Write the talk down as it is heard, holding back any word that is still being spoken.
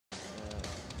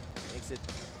Is it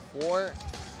 4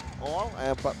 all?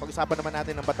 Pag-usapan naman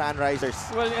natin ng Bataan Risers.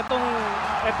 Well,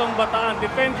 itong Bataan,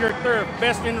 defend your turf.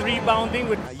 Best in rebounding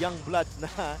with Young blood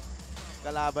na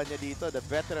kalaban niya dito. The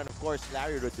veteran, of course,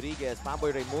 Larry Rodriguez.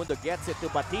 Pamboy Raymundo gets it to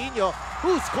Batino,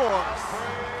 who scores!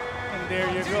 and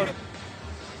there you go.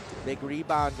 Big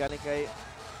rebound galing kay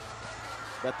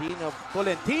Batino.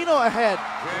 Tolentino ahead.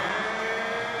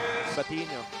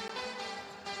 Batino.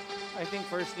 I think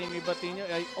first name ni Batino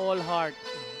ay All Heart.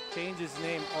 Change his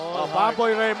name, Oh, All Heart.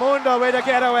 Pamboy Raymundo with a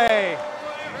getaway.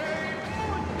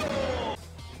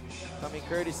 Coming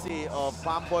courtesy of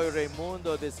Pamboy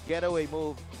Raymundo, this getaway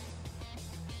move.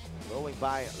 Going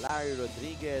by Larry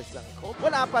Rodriguez.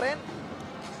 Wala pa rin.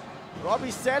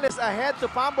 Robbie Celes ahead to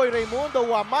Pamboy Raymundo.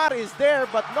 Wamar is there,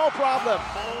 but no problem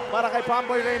para kay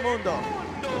Pamboy Raymundo.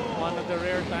 One of the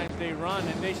rare times they run,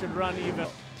 and they should run even.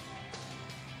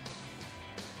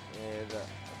 And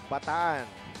Bataan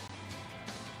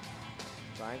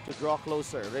trying to draw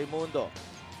closer. Raymundo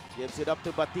gives it up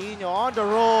to Batino on the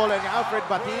roll, and Alfred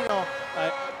Batino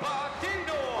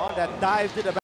on that dive to the back.